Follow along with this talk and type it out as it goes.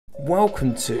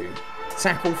Welcome to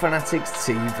Tackle Fanatics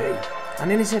TV,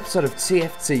 and in this episode of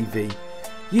TFTV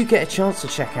you get a chance to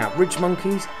check out Ridge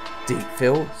Monkey's Deep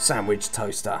Fill Sandwich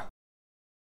Toaster.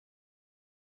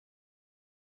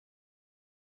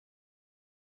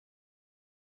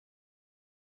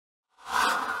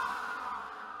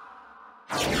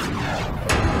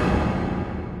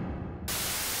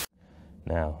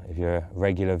 Now, if you're a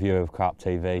regular viewer of Carp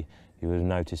TV, you would have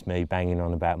noticed me banging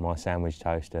on about my sandwich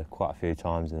toaster quite a few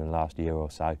times in the last year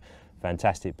or so.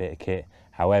 Fantastic bit of kit.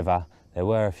 However, there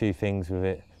were a few things with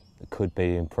it that could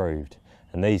be improved.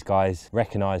 And these guys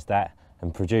recognised that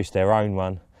and produced their own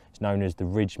one. It's known as the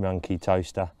Ridge Monkey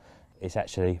toaster. It's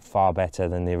actually far better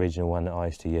than the original one that I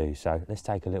used to use. So let's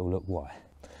take a little look why.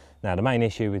 Now, the main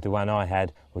issue with the one I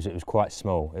had was it was quite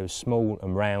small. It was small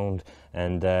and round,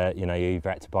 and you know, you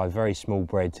either had to buy very small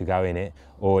bread to go in it,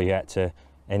 or you had to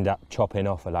end up chopping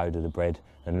off a load of the bread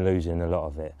and losing a lot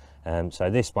of it. So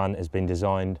this one has been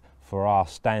designed for our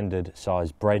standard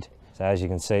size bread. So as you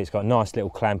can see, it's got a nice little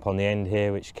clamp on the end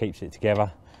here which keeps it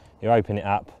together. You open it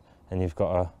up and you've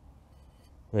got a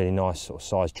really nice sort of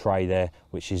size tray there,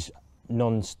 which is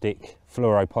non-stick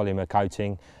fluoropolymer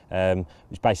coating,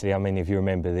 which basically, I mean, if you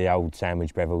remember the old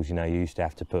sandwich brevels, you know, you used to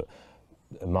have to put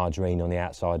margarine on the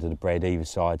outside of the bread either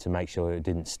side to make sure it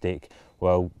didn't stick.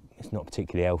 Well, it's not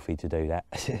particularly healthy to do that.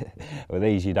 With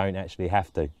these you don't actually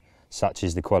have to. Such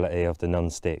is the quality of the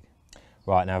non-stick.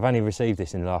 Right, now I've only received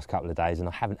this in the last couple of days and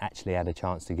I haven't actually had a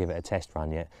chance to give it a test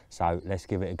run yet, so let's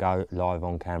give it a go live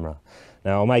on camera.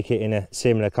 Now I'll make it in a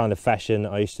similar kind of fashion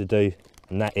that I used to do,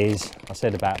 and that is, I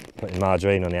said about putting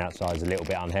margarine on the outside is a little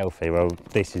bit unhealthy. Well,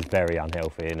 this is very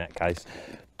unhealthy in that case.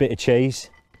 Bit of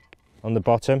cheese on the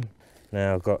bottom.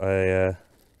 Now I've got a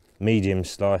medium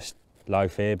sliced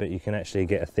loaf here, but you can actually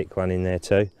get a thick one in there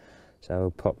too. So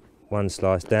I'll pop one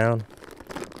slice down.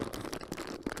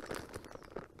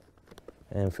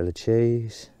 And for the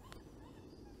cheese.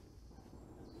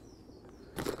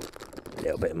 A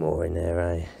little bit more in there,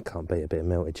 eh? Can't beat a bit of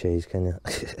melted cheese, can you?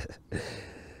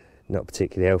 Not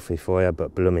particularly healthy for you,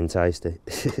 but blooming tasty.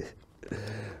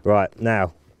 Right,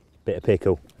 now, bit of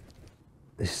pickle.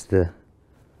 This is the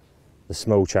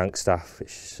small chunk stuff,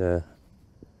 which is a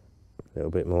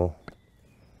little bit more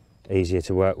easier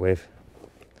to work with.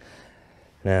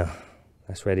 Now,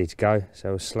 that's ready to go. So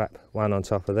we'll slap one on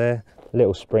top of there, a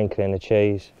little sprinkling of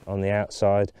cheese on the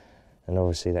outside, and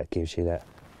obviously that gives you that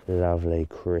lovely,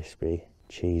 crispy,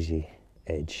 cheesy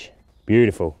edge.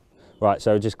 Beautiful. Right,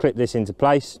 so just clip this into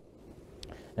place,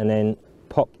 and then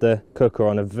pop the cooker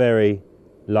on a very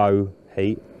low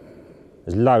heat,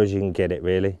 as low as you can get it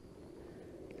really,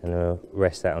 and we'll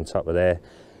rest that on top of there.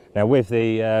 Now with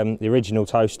the original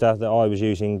toaster that I was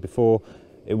using before,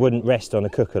 it wouldn't rest on a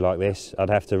cooker like this. I'd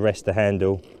have to rest the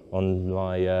handle on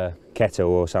my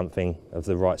kettle or something of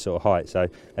the right sort of height. So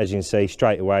as you can see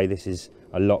straight away, this is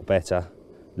a lot better,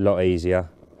 a lot easier.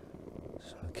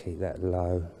 So I'll keep that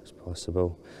low as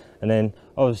possible. And then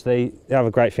obviously the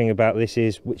other great thing about this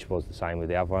is, which was the same with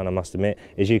the other one I must admit,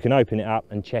 is you can open it up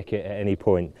and check it at any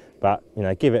point. But you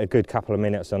know, give it a good couple of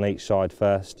minutes on each side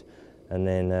first, and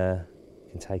then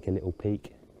you can take a little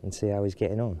peek and see how he's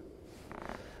getting on.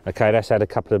 Okay, that's had a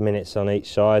couple of minutes on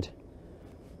each side.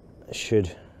 It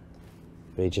should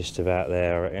be just about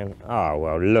there, I reckon. Oh,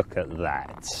 well, look at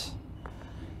that.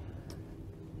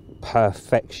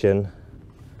 Perfection.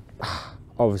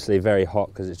 Obviously very hot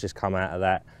because it's just come out of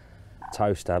that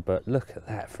toaster, but look at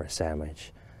that for a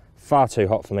sandwich. Far too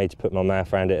hot for me to put my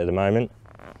mouth around it at the moment,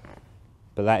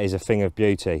 but that is a thing of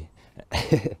beauty.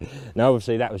 Now,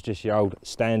 obviously, that was just your old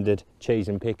standard cheese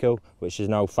and pickle, which is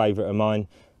an old favourite of mine,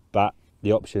 but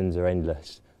the options are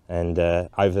endless. And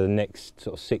over the next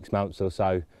sort of 6 months or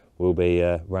so, we'll be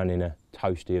running a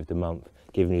Toasty of the Month,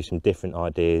 giving you some different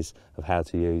ideas of how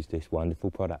to use this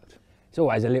wonderful product. It's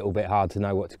always a little bit hard to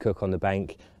know what to cook on the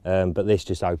bank, but this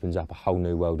just opens up a whole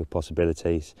new world of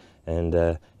possibilities, and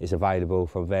it's available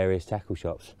from various tackle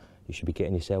shops. You should be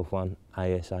getting yourself one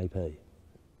ASAP.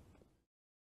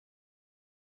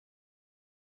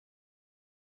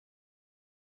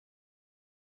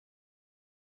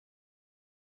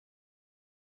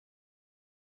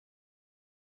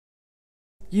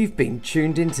 You've been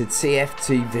tuned into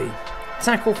TFTV.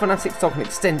 Tackle Fanatics stock an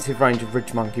extensive range of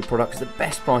Ridge Monkey products at the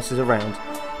best prices around.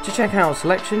 To check out our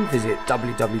selection, visit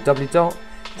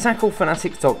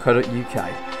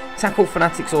www.tacklefanatics.co.uk. Tackle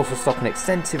Fanatics also stock an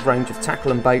extensive range of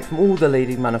tackle and bait from all the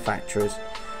leading manufacturers.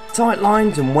 Tight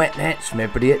lines and wet nets from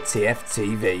everybody at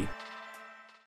TFTV.